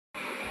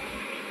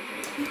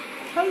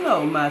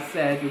Hello, my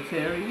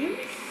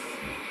Sagittarius.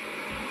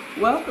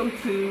 Welcome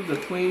to the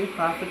Queen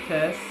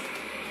Prophetess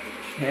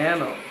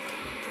Channel,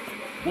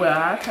 where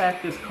I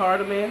practice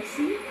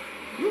Cartomancy.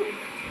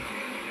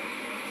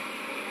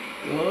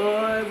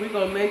 Boy, we're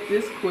going to make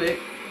this quick.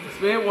 The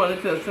Spirit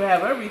wanted us to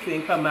have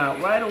everything come out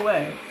right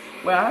away.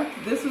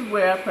 This is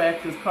where I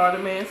practice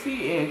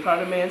Cartomancy and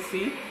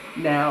Cartomancy.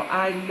 Now,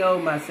 I know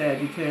my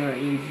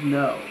Sagittarians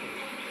know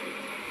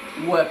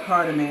what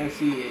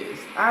Cartomancy is.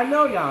 I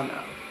know y'all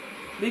know.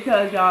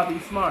 Because y'all be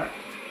smart.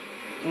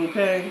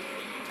 Okay?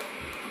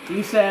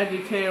 You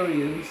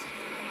Sagittarians,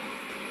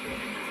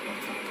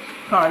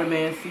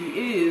 Cartomancy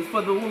is,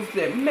 for those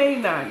that may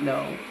not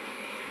know,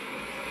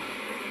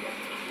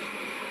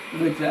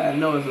 which I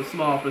know is a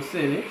small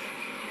percentage,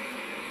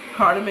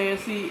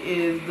 Cartomancy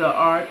is the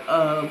art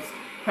of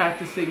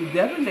practicing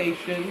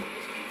divination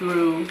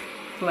through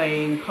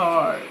playing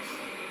cards.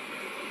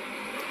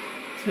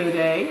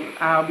 Today,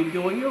 I'll be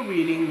doing your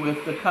reading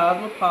with the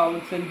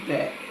Cosmopolitan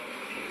deck.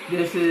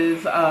 This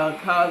is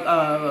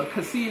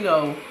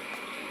casino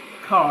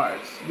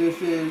cards.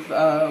 This is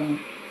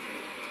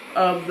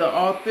of the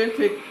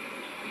authentic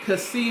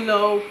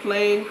casino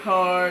playing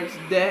cards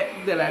deck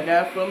that I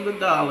got from the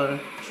Dollar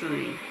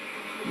Tree.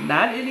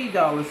 Not any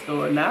dollar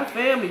store, not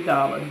Family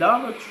Dollar,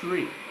 Dollar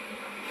Tree.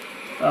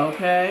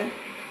 Okay?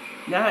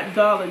 Not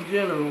Dollar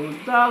General,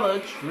 Dollar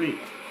Tree.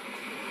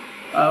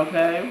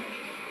 Okay?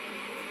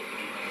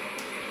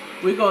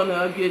 We're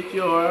gonna get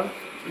your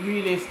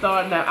reading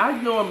started. Now, I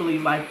normally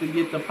like to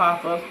get the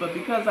pop-ups, but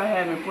because I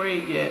haven't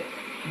prayed yet,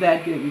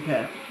 that didn't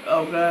count.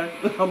 Okay?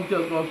 I'm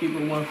just gonna keep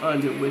it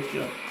 100 with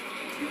you.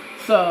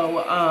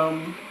 So,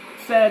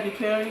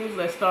 Sagittarius,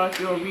 let's start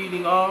your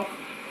reading off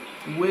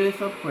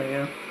with a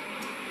prayer.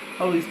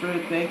 Holy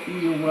Spirit, thank you.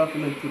 You're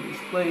welcome into this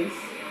place.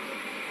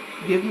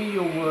 Give me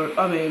your word.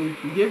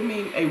 Give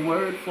me a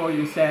word for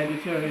your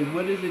Sagittarius.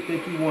 What is it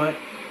that you want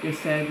your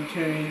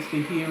Sagittarians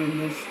to hear in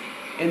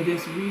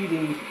this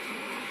reading?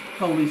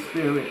 Holy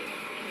Spirit,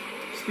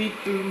 speak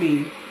through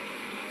me.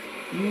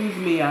 Use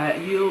me. I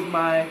yield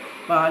my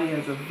body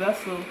as a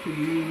vessel to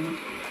you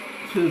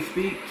to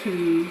speak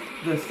to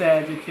the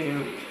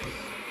Sagittarius.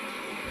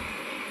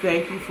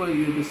 Thank you for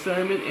your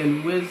discernment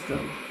and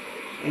wisdom.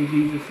 In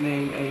Jesus'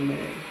 name,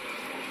 amen.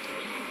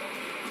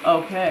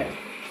 Okay.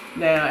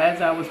 Now,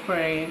 as I was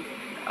praying,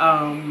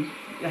 I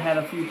had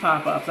a few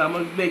pop-ups. I'm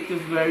going to make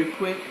this very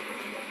quick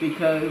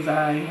because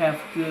I have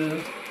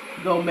to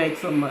go make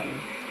some money.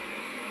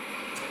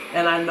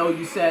 And I know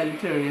you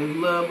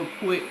Sagittarians love a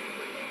quick.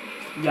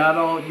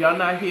 Y'all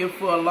not here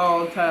for a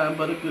long time,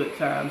 but a good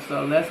time.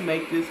 So let's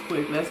make this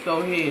quick. Let's go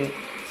ahead.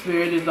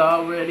 Spirit is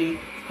already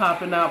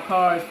popping out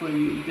cards for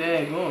you.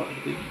 Daggone.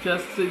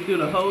 Just to do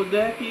the whole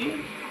deck here.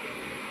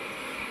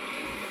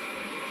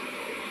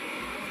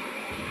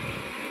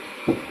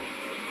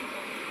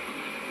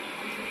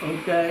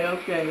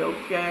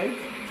 Okay.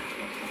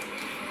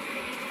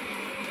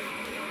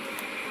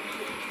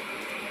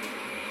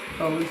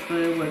 Holy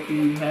Spirit, what do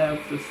you have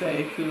to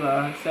say to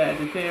our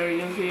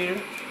Sagittarians here?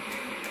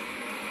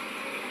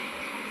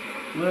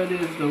 What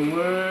is the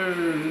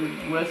word?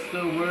 What's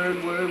the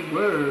word? Bird is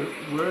the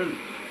word.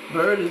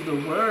 Bird is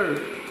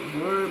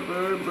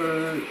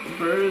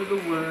the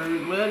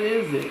word. What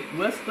is it?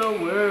 What's the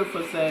word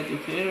for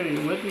Sagittarius?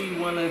 What do you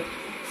want to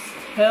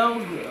tell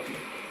them?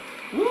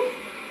 Woo.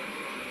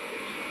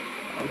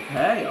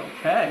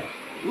 Okay.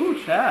 Ooh,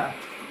 child.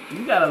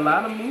 You got a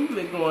lot of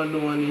movement going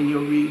on in your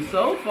read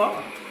so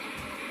far.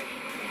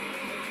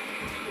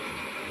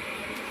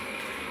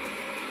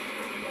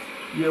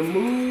 You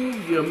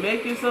move, you're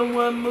making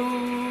someone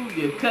move,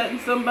 you're cutting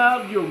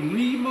somebody, you're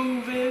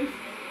removing.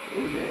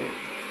 Okay.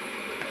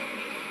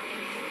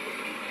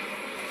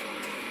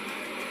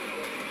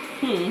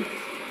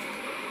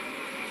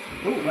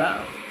 Oh,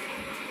 wow.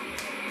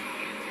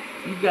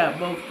 You got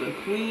both the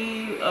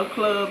Queen of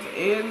Clubs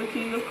and the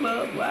King of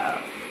Clubs. Wow.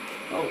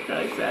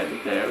 Okay,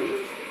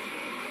 Sagittarius.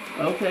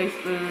 Okay,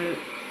 Spirit.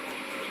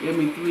 Give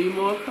me 3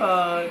 more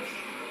cards.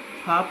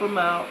 Pop them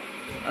out.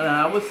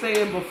 I was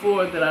saying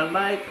before that I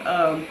like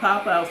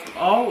pop-outs.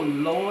 Oh,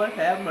 Lord,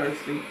 have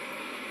mercy.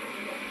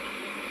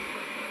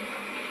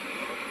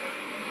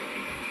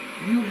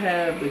 You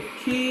have the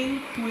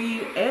King,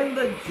 Queen, and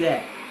the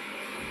Jack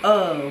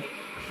of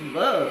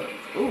Clubs.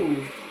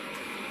 Ooh.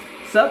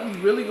 Something's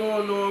really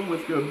going on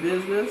with your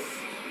business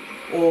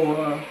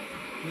or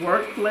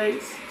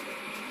workplace.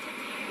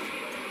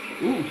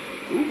 Ooh,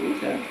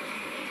 okay.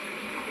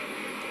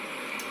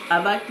 I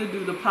like to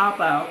do the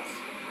pop-outs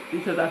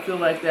because I feel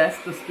like that's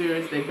the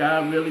spirits that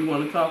God really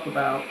want to talk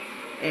about.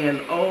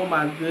 And oh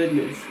my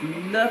goodness,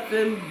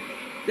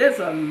 there's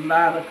a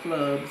lot of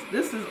clubs.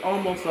 This is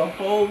almost a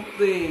whole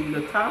thing.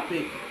 The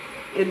topic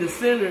in the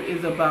center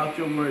is about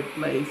your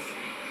workplace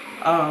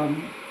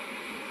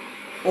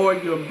or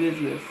your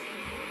business.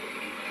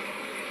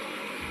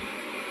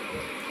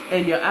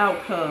 And your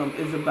outcome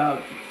is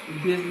about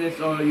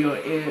business or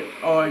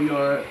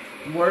your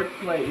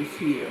workplace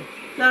here.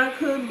 Now, it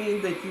could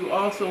mean that you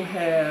also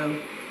have,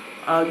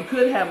 you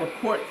could have a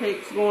court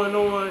case going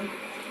on,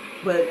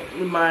 but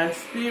in my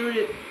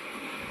spirit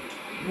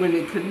when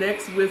it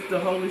connects with the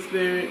Holy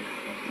Spirit,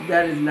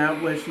 that is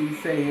not what she's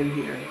saying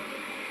here.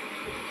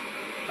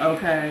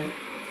 Okay?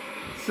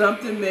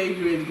 Something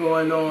major is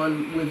going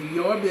on with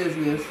your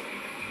business.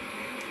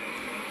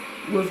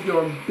 With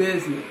your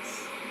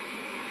business.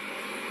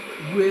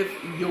 With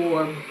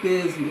your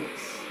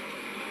business.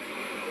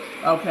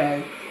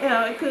 Okay?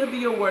 Now, it could be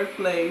your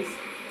workplace.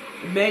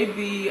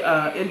 Maybe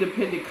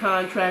independent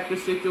contractor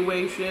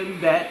situation.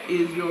 That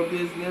is your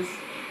business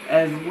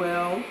as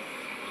well.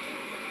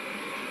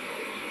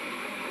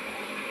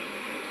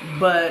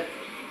 But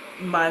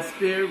my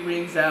spirit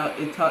rings out.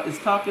 It's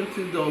talking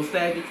to those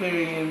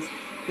Sagittarians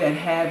that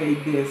have a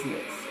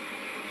business.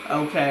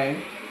 Okay?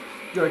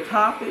 Your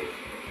topic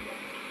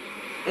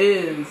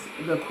is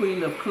the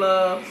Queen of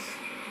Clubs,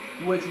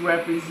 which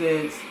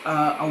represents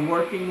a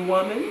working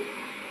woman,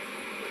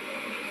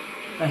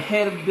 a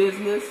head of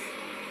business,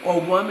 or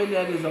woman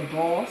that is a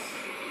boss.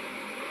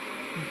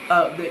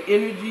 The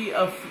energy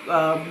of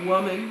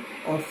woman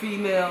or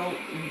female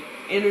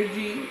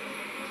energy.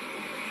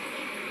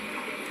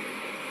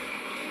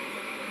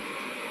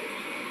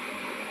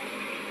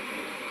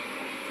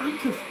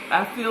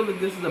 I feel that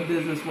this is a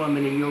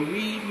businesswoman in your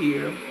read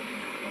here.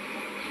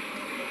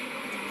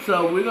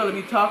 So we're going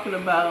to be talking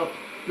about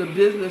the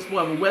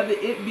businesswoman, whether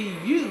it be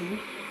you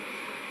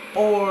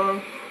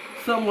or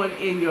someone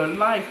in your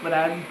life. But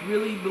I'm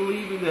really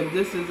believing that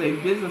this is a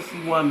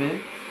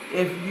businesswoman.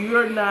 If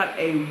you're not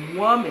a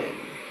woman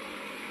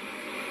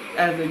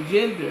as a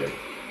gender,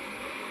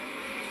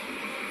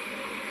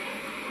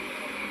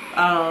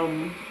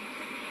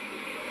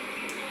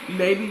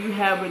 maybe you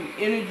have an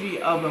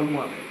energy of a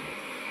woman.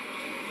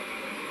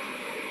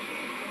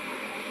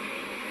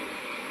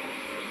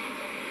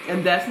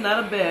 And that's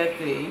not a bad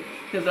thing,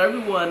 because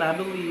everyone, I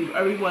believe,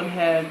 everyone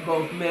has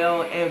both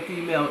male and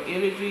female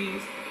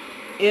energies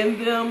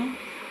in them.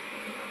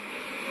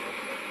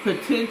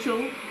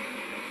 Potential.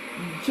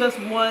 Just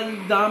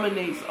one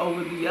dominates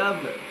over the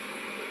other.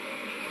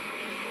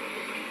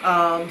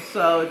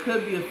 So it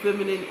could be a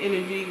feminine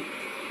energy.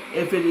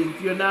 If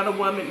you're not a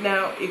woman.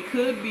 Now, it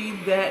could be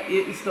that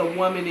it's the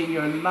woman in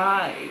your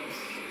lives.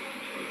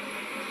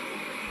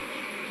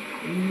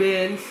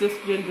 Men,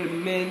 cisgender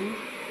men.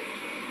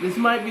 This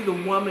might be the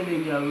woman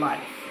in your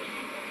life.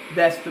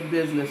 That's the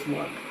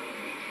businesswoman.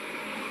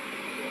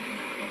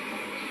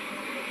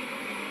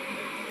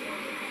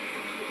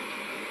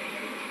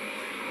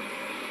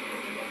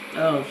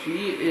 Oh,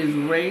 she is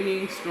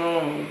reigning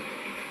strong.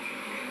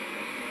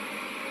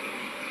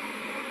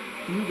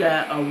 You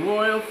got a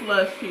royal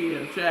flush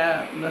here,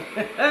 child.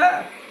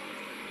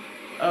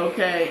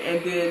 Okay,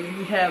 and then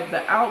you have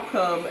the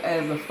outcome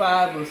as a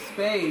 5 of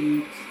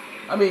spades.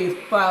 I mean,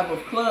 5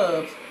 of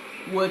clubs,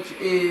 which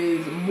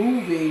is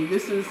moving.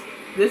 This is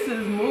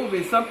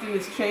moving. Something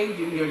is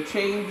changing. You're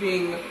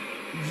changing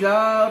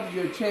jobs.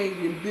 You're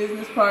changing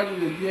business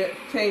partners. You're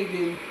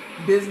changing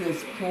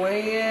business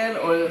plan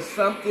or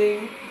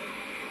something.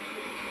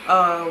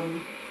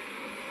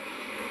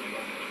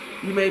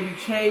 You may be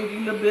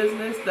changing the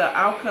business. The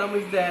outcome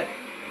is that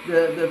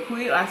the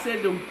queen. I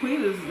said the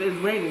queen is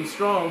reigning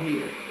strong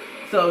here.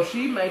 So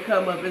she may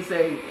come up and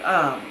say,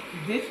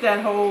 ditch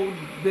that whole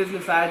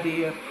business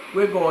idea.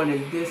 We're going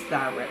in this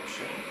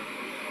direction.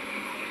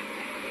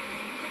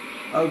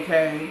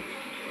 Okay?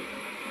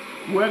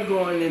 We're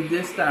going in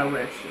this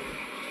direction.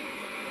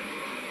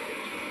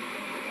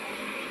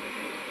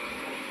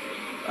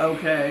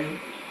 Okay?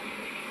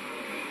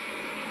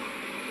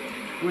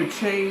 We're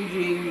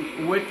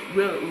changing.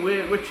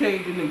 We're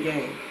changing the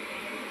game.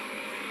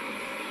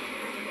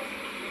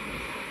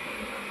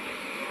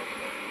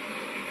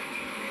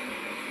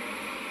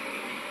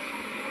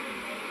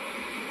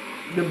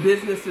 The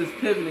business is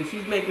pivoting.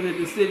 She's making a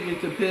decision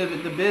to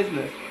pivot the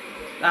business.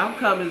 The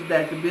outcome is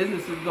that the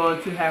business is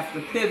going to have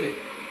to pivot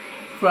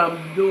from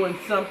doing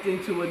something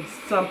to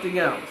something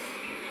else.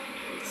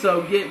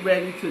 So get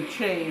ready to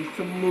change,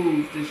 to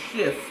move, to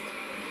shift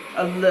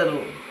a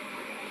little.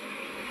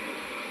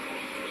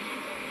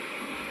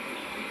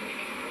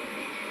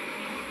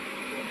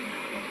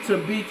 To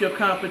beat your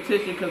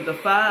competition, because the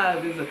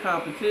 5 is a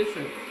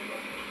competition.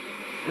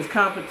 It's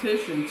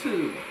competition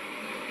too.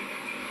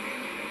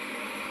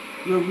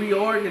 You're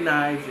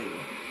reorganizing.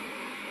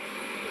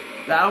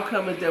 The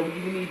outcome is that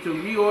you need to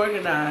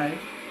reorganize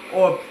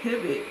or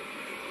pivot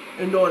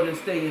in order to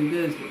stay in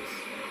business.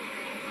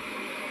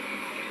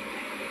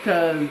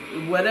 Because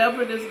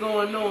whatever is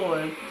going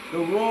on, the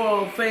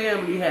royal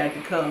family had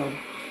to come.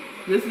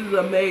 This is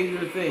a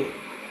major thing.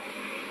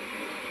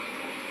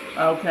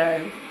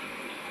 Okay?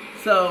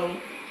 So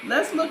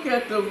let's look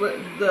at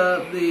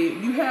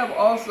you have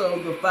also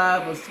the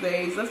 5 of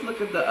spades. Let's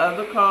look at the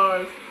other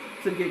cards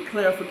to get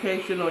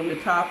clarification on your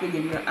topic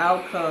and your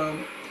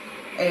outcome.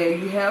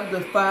 And you have the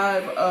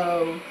 5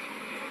 of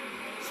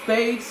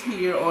spades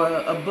here, or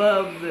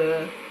above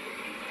the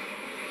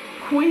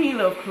Queen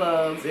of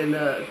Clubs, and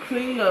the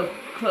Queen of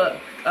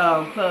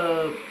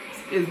Clubs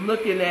is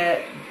looking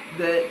at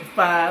the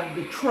 5,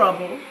 the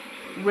trouble,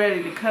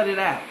 ready to cut it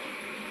out.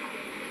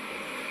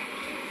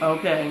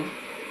 Okay.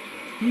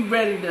 He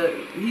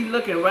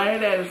looking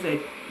right at it and say,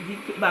 he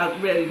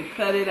about ready to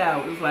cut it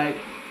out. It's like,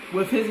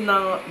 with his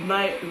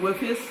with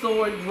his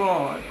sword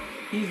drawn,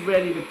 he's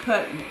ready to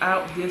cut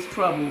out this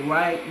trouble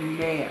right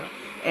now.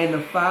 And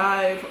the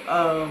 5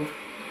 of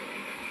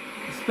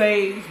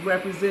spades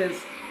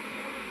represents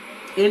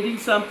ending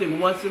something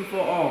once and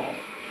for all.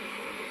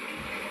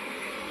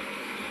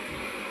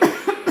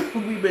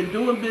 We've been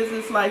doing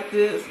business like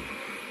this.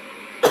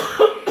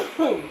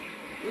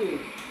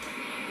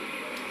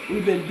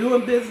 We've been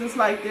doing business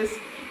like this,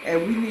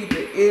 and we need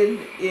to end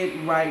it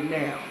right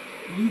now.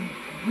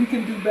 We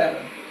can do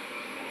better.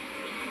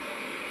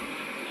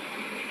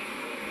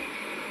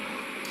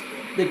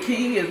 The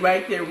king is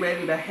right there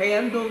ready to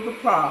handle the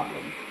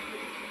problem.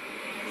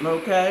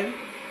 Okay?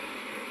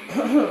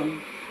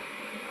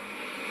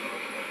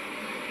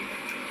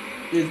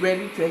 Is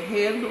ready to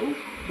handle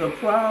the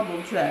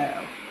problem,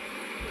 child.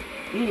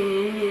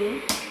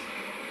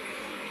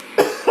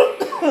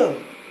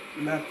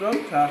 My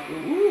throat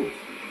talking. Woo.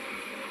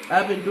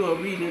 I've been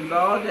doing readings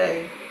all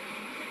day.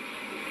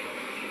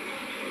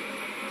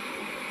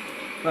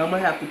 But I'm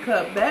going to have to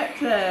cut back,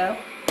 child.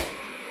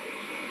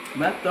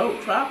 My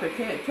throat chopping,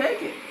 can't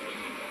take it.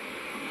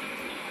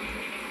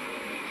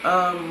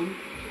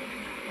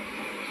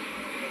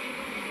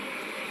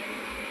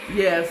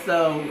 Yeah,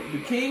 so the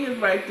king is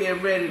right there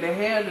ready to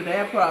handle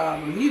that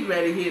problem. He's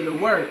ready here to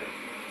work.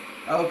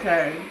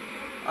 Okay.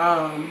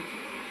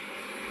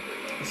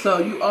 So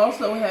you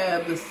also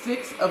have the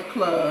 6 of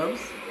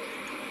clubs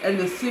and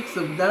the 6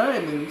 of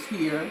diamonds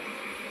here,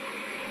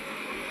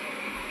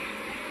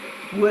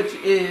 which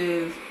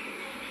is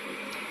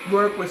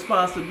work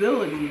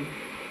responsibility.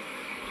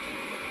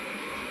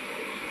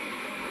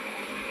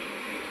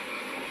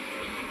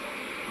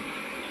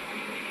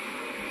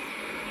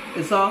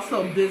 It's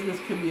also business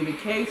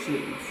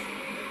communications.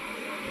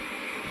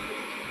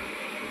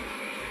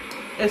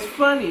 It's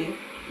funny,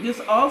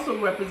 this also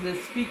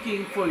represents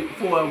speaking for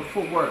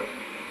work.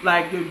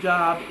 Like your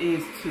job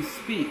is to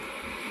speak.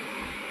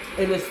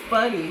 And it's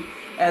funny,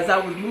 as I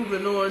was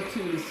moving on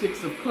to the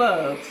 6 of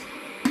clubs,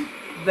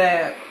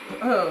 that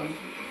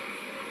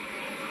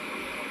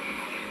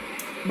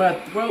my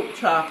throat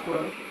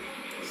chakra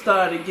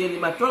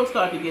my throat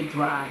started to get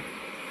dry.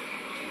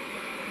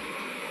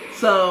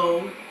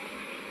 So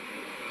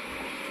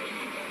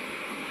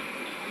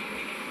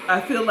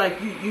I feel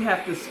like you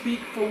have to speak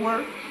for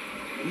work.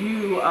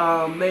 You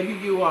maybe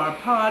you are a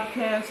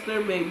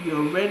podcaster, maybe you're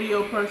a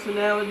radio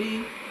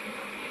personality,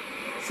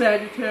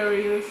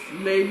 Sagittarius,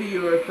 maybe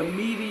you're a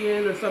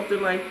comedian or something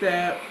like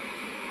that.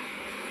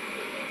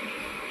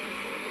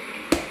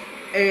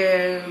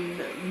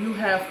 And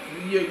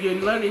you're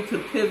learning to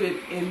pivot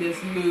in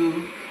this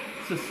new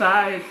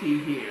society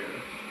here.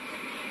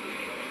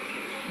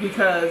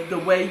 Because the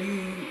way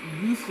you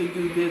used to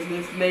do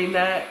business you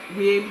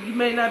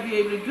may not be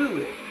able to do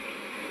it.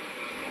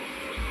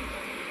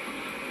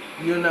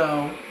 You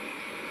know,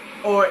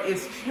 or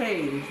it's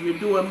changed. You're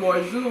doing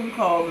more Zoom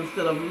calls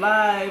instead of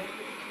live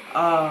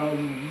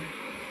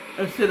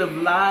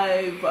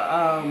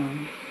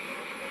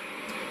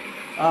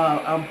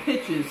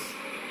pitches.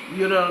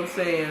 You know what I'm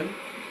saying?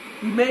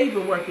 You may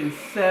even work in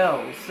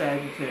sales,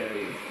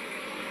 Sagittarius.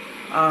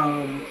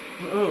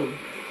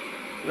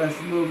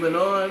 Let's move it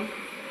on.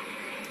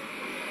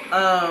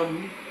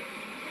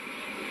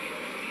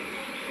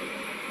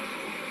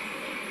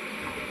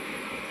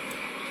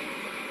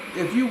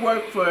 If you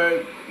work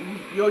for,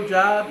 your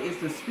job is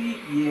to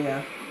speak,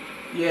 yeah.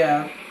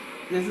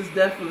 This is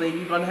definitely,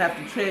 you're going to have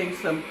to change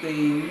some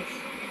things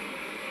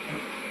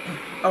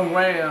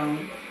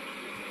around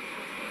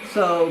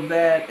so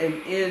that,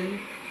 and in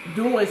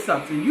doing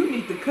something, you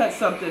need to cut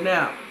something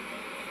out.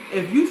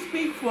 If you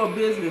speak for a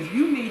business,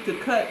 you need to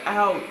cut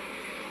out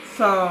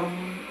some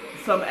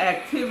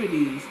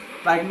activities,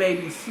 like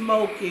maybe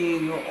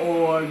smoking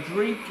or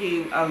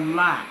drinking a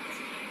lot,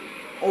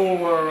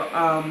 or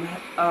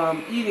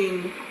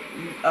eating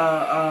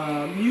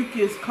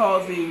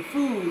mucus-causing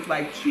foods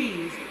like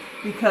cheese,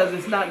 because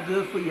it's not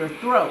good for your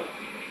throat.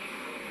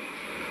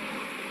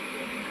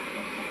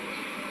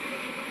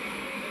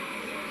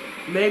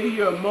 Maybe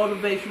you're a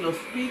motivational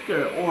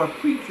speaker or a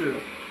preacher,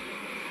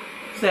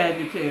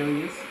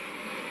 Sagittarius,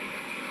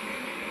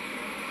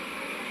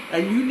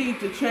 and you need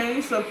to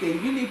change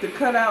something. You need to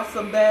cut out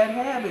some bad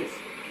habits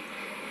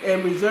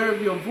and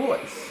reserve your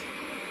voice.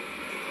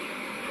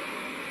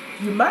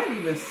 You might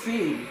even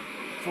sing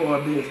for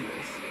a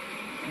business.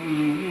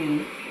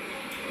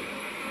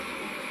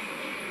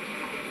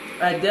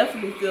 I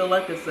definitely feel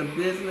like it's a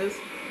business,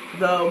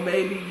 though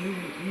maybe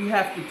you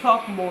have to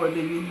talk more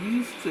than you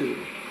used to.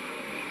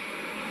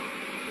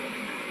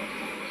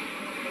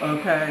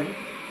 Okay.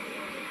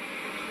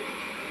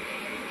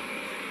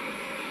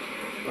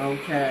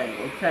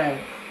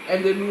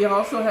 And then we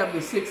also have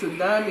the 6 of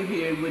diamonds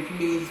here, which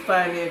means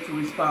financial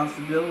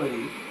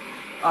responsibility.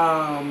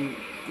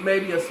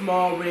 Maybe a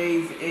small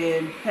raise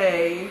in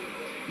pay.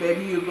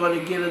 Maybe you're going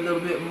to get a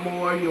little bit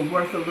more. You're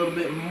worth a little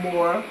bit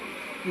more.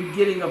 You're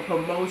getting a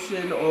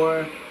promotion,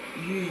 or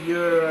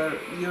you're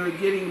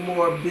getting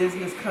more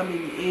business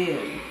coming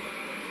in.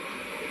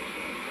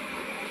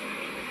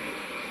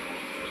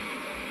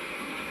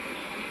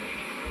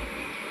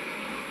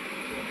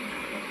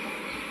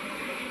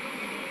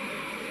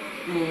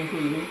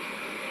 Mm-hmm.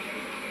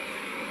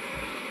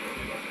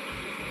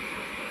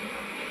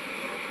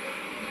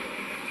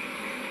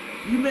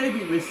 You may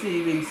be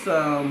receiving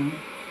some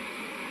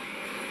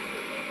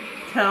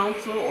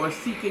counsel or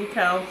seeking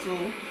counsel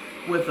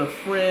with a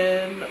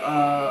friend,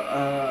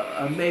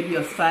 maybe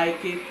a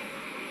psychic,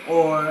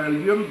 or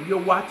you're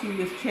watching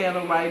this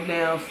channel right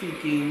now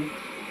seeking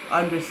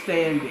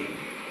understanding,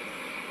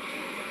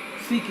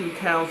 seeking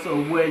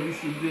counsel where you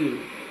should do.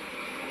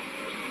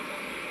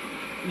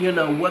 You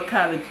know, what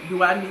kind of,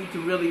 do I need to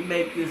really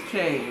make this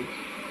change?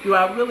 Do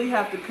I really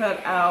have to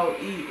cut out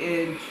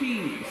eating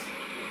cheese?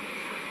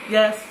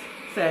 Yes,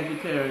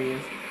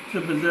 Sagittarius,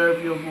 to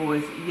preserve your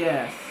voice,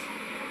 yes.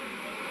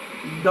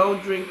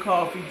 Don't drink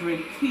coffee,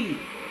 drink tea,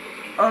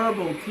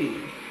 herbal tea,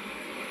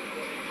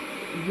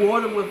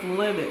 water with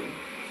lemon,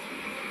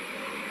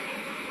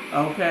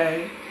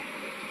 okay?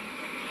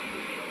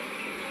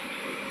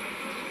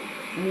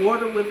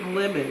 Water with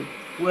lemon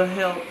will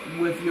help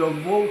with your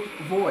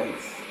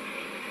voice.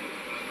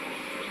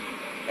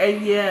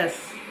 And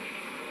yes,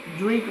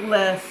 drink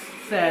less,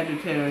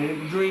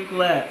 Sagittarius, drink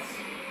less,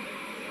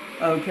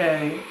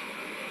 okay?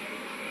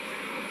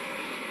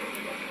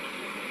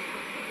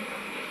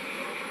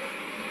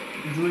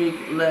 Drink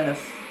less,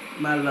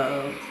 my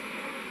love.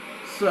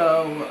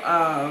 So,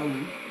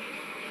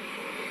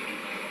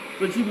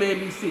 but you may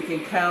be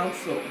seeking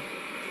counsel.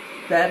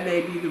 That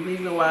may be the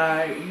reason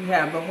why you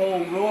have the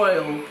whole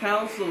royal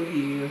council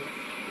here.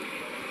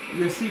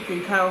 You're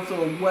seeking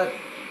counsel on what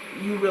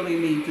you really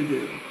need to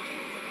do.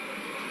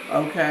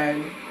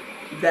 Okay?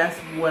 That's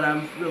what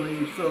I'm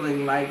really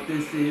feeling like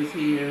this is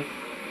here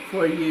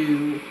for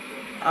you.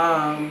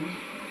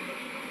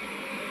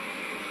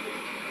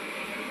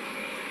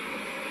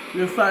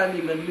 You're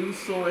finding a new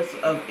source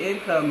of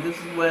income. This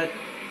is what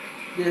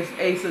this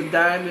Ace of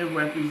Diamond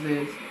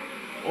represents.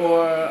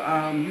 Or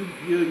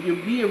you're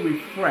being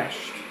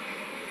refreshed.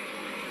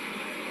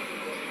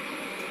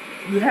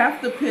 You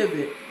have to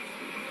pivot,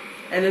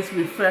 and it's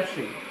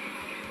refreshing.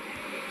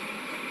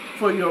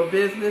 For your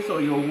business or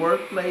your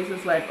workplace,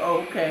 it's like,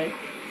 oh, okay,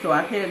 so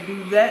I can't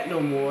do that no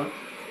more.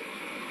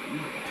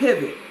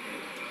 Pivot.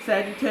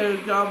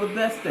 Sagittarius, y'all the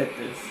best at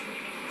this.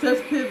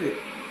 Just pivot.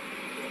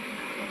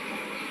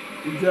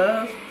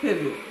 Just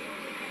pivot.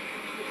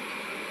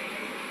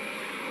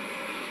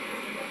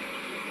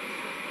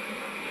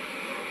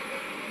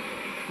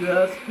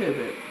 Just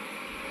pivot.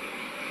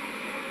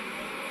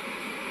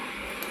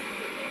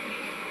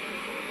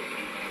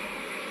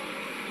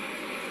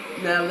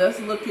 Now let's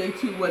look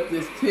into what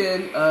this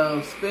 10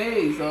 of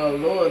Spades, oh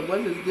Lord,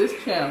 what is this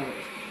challenge?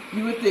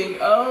 You would think,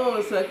 oh,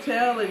 it's a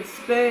challenge,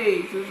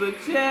 Spades, it's a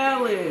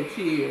challenge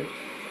here.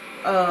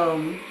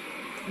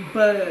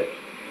 But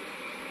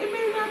it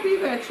may not be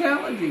that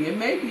challenging. It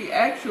may be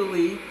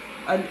actually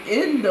an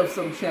end of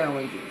some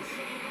challenges.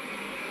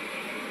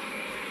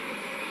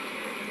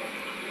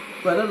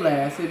 But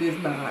alas, it is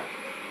not.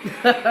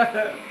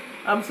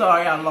 I'm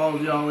sorry I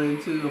lulled y'all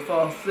into a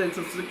false sense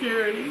of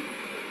security.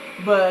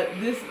 But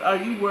this, are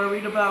you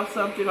worried about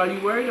something? Are you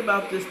worried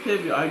about this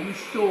pivot? Are you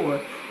sure?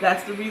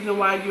 That's the reason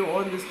why you're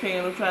on this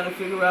channel, trying to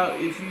figure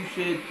out if you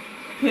should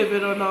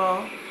pivot or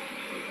not.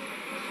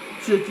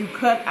 Should you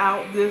cut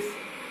out this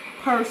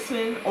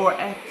person or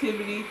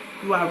activity?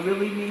 Do I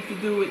really need to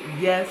do it?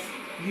 Yes,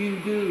 you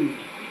do.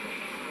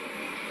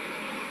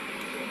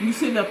 You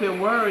sitting up here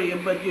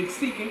worrying, but you're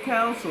seeking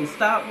counsel.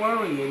 Stop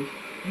worrying.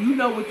 You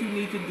know what you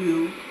need to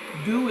do.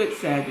 Do it,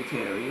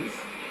 Sagittarius.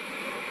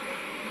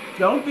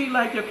 Don't be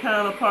like your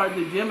counterpart,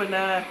 the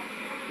Gemini,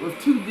 with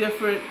two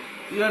different,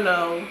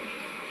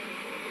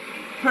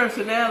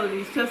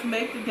 personalities. Just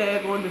make the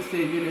daggone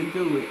decision and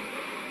do it.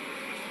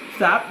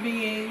 Stop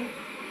being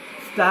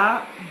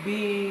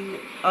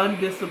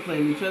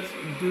undisciplined. Just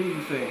do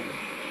the thing.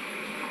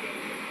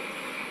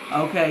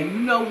 Okay, you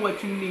know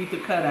what you need to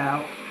cut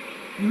out.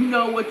 You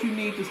know what you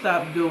need to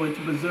stop doing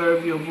to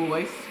preserve your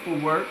voice for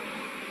work.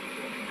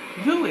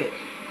 Do it.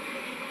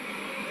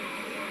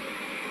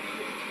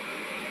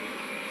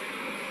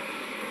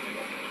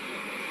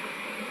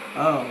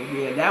 Oh,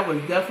 yeah, that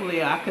was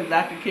definitely, I could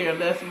care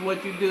less of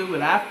what you do,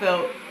 but I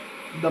felt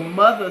the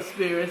mother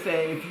spirit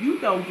saying, if you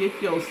don't get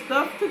your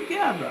stuff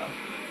together,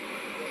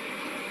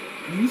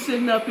 you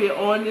sitting up here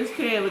on this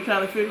channel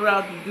trying to figure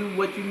out to do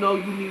what you know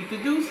you need to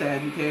do,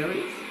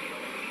 Sagittarius.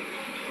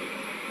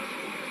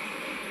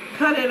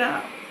 Cut it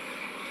out.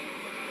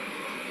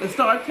 And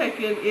start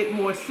taking it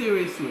more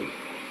seriously.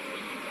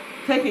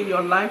 Taking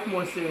your life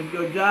more seriously,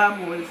 your job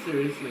more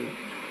seriously,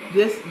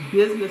 this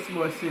business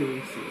more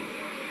seriously.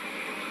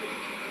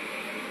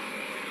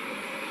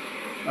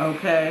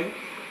 Okay?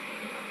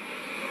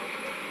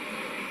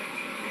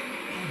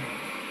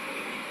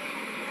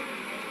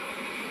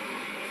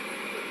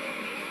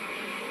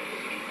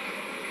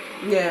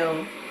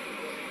 Now,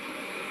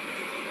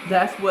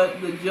 that's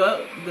what the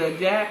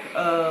Jack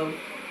of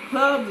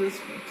Clubs is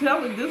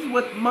telling. This is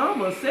what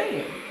Mama's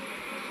saying.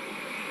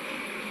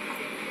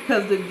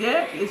 Because the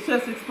Jack is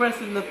just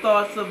expressing the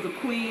thoughts of the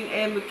Queen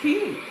and the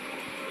King.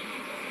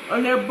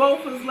 And they're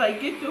both is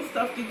like, get your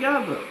stuff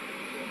together.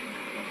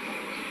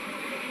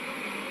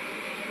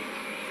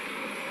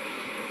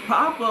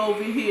 Papa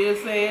over here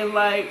saying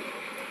like,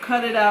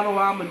 cut it out or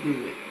I'ma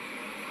do it.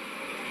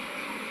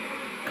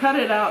 Cut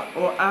it out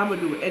or I'ma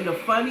do it. And the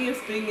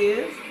funniest thing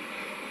is,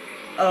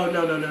 oh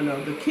no.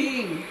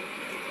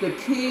 The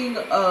king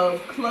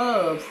of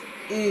clubs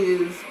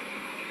is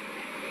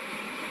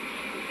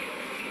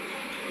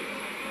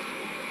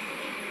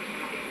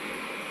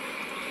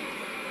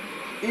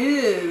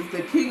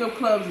the king of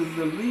clubs is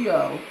the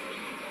Leo,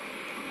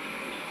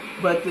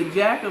 but the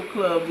jack of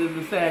clubs is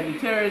the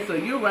Sagittarius. So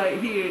you're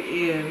right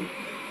here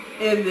in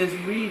this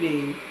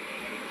reading.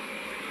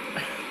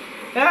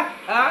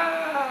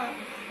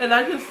 And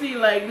I just see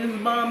like this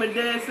mom and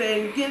dad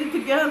saying, get it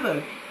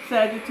together,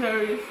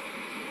 Sagittarius.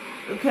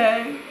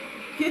 Okay?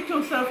 Get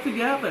yourself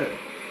together.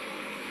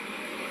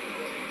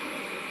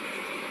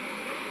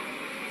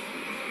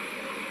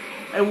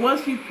 And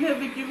once you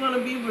pivot, you're going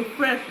to be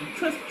refreshed.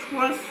 Just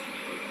trust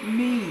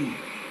me.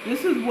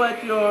 This is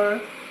what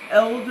your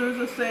elders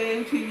are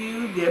saying to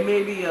you. There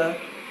may be a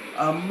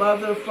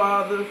mother,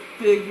 father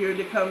figure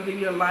that comes in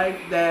your life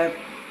that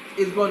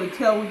is going to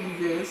tell you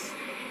this.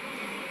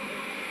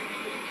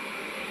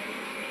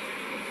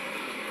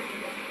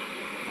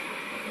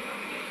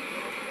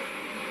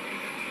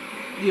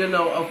 You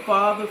know, a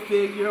father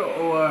figure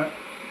or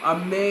a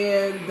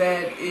man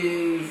that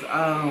is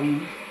a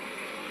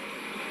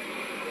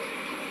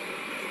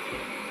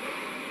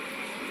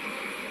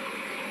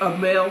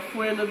male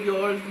friend of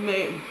yours,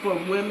 for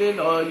women,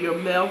 or your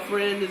male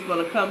friend is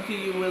going to come to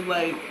you and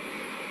like,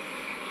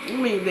 I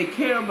mean, they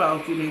care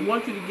about you. They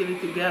want you to get it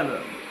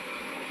together.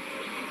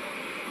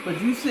 But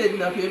you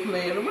sitting up here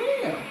playing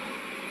around.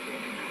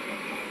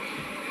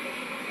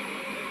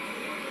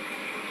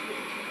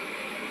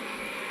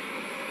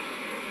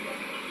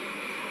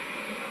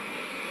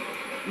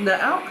 The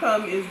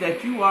outcome is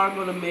that you are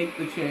going to make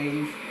the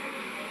change.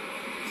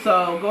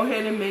 So go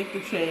ahead and make the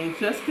change.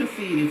 Just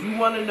concede. If you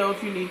want to know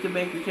if you need to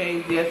make the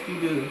change, yes you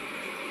do.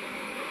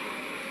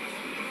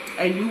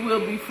 And you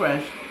will be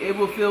fresh. It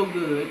will feel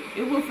good.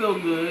 It will feel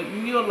good.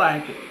 And you'll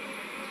like it.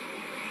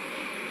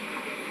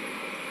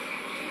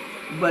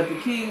 But the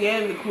king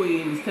and the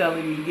queen is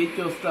telling you to get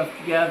your stuff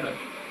together.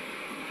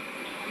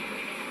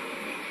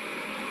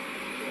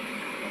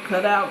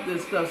 Cut out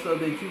this stuff so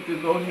that you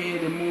can go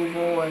ahead and move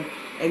on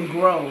and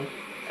grow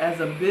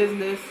as a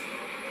business.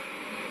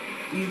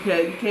 You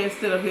can't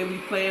sit up here and be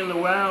playing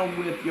around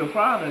with your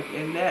product,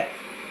 and that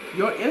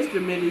your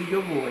instrument is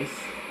your voice.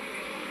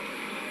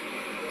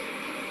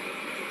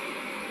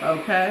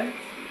 Okay?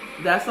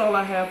 That's all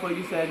I have for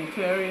you,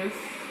 Sagittarius.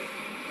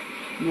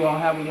 You all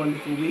have a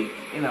wonderful week,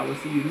 and I will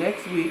see you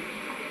next week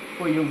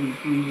for your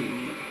weekly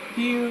read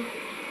here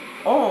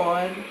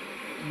on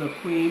the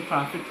Queen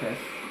Prophetess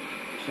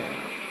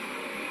Channel.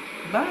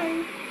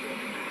 Bye.